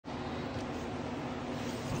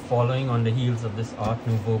following on the heels of this Art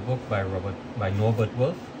Nouveau book by Norbert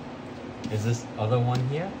Wolf is this other one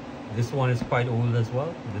here. This one is quite old as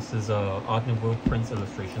well. This is Art Nouveau prints,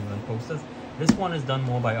 illustrations, and posters. This one is done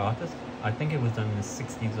more by artists. I think it was done in the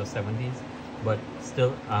 60s or 70s, but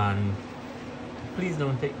still. And please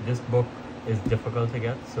don't take this book is difficult to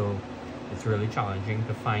get, so it's really challenging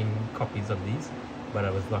to find copies of these. But I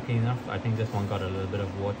was lucky enough. I think this one got a little bit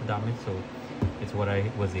of water damage, so it's what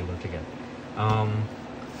I was able to get.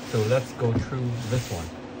 So let's go through this one.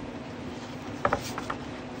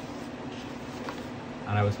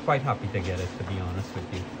 And I was quite happy to get it, to be honest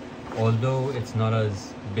with you. Although it's not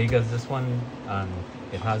as big as this one and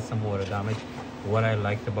it has some water damage, what I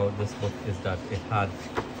liked about this book is that it had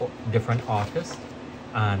different artists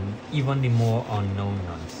and even the more unknown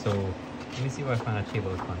ones. So let me see if I find a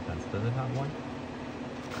table of contents. Does it have one?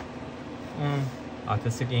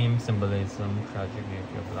 Artistic aim, symbolism, tragic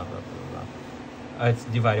nature, blah blah blah blah. It's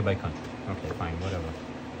divided by country. Okay, fine, whatever.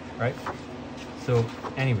 Right? So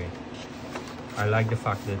anyway, I like the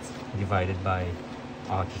fact that it's divided by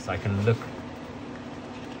artists. I can look,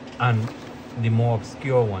 and the more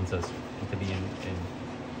obscure ones as to be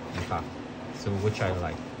in fact. So which I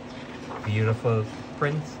like. Beautiful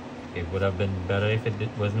print. It would have been better if it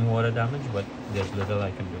wasn't water damage, but there's little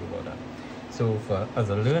I can do about that. So as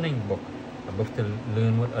a learning book, a book to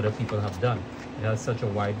learn what other people have done, it has such a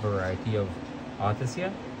wide variety of artists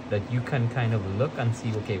here that you can kind of look and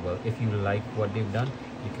see, okay, well, if you like what they've done,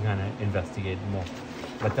 you can kind of investigate more.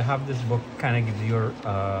 But to have this book kind of gives you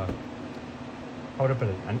how to put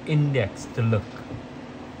it, an index to look.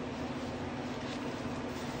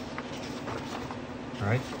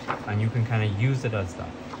 Right? And you can kind of use it as that,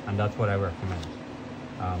 and that's what I recommend.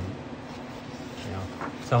 You know,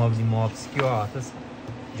 some of the more obscure artists,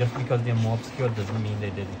 just because they're more obscure doesn't mean they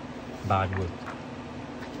did bad work.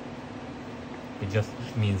 It just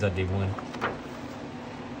means that they weren't,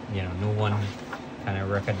 you know, no one kind of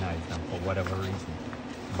recognized them for whatever reason.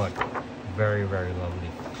 But very, very lovely.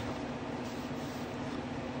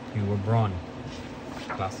 You were Braun,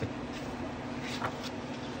 classic.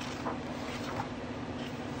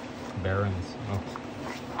 Barons. Oh.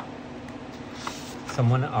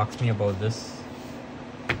 Someone asked me about this.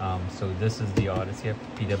 So this is the artist here,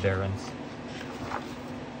 Peter Behrens.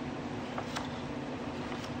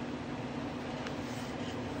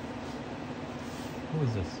 Who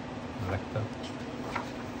is this? Lecter.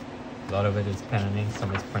 A lot of it is pen and ink,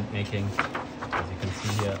 some is printmaking. As you can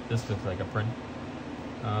see here, this looks like a print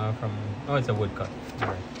from. Oh, it's a woodcut. All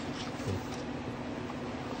right. Cool.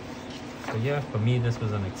 So yeah, for me this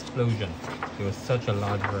was an explosion. There was such a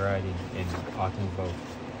large variety in Art Nouveau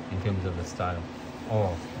in terms of the style.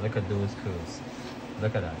 Oh, look at those curves.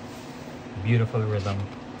 Look at that. Beautiful rhythm.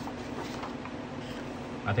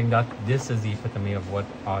 I think that this is the epitome of what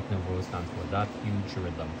Art Nouveau stands for. That huge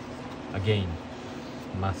rhythm. Again,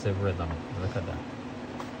 massive rhythm. Look at that.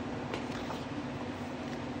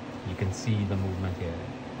 You can see the movement here.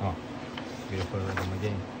 Oh, beautiful rhythm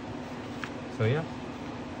again. So yeah.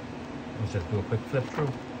 Let's just do a quick flip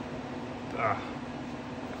through.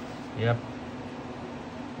 Yep.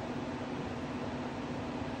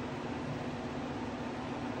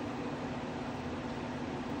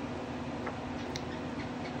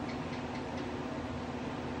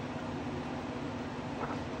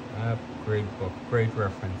 Great book, great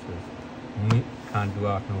references. Can't do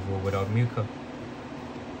Art Nouveau without Muka.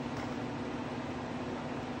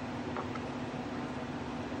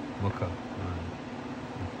 Muka.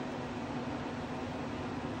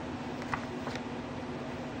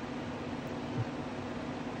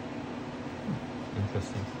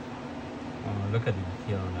 Interesting. Look at the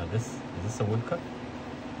detail on that. Is this a woodcut?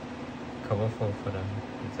 Cover for them.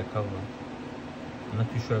 It's a cover. I'm not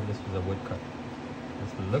too sure if this was a woodcut.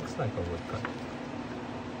 This looks like a woodcut.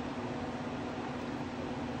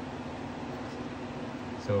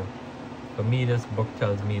 So for me, this book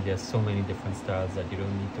tells me there's so many different styles that you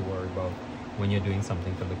don't need to worry about when you're doing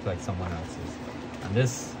something to look like someone else's. And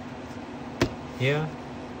this here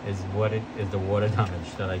is what it is, the water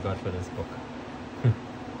damage that I got for this book.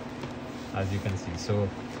 As you can see. So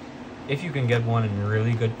if you can get one in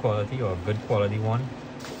really good quality, or a good quality one,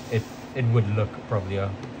 it would look probably a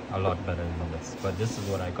lot better than this, but this is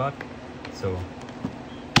what I got. So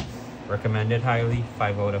recommend it highly,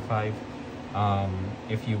 5 out of 5.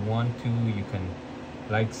 If you want to, you can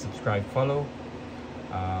like, subscribe, follow.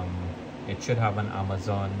 It should have an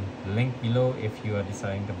Amazon link below if you are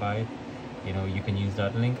deciding to buy it. You know, you can use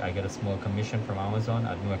that link. I get a small commission from Amazon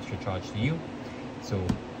at no extra charge to you, so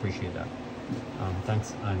appreciate that.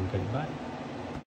 Thanks and goodbye.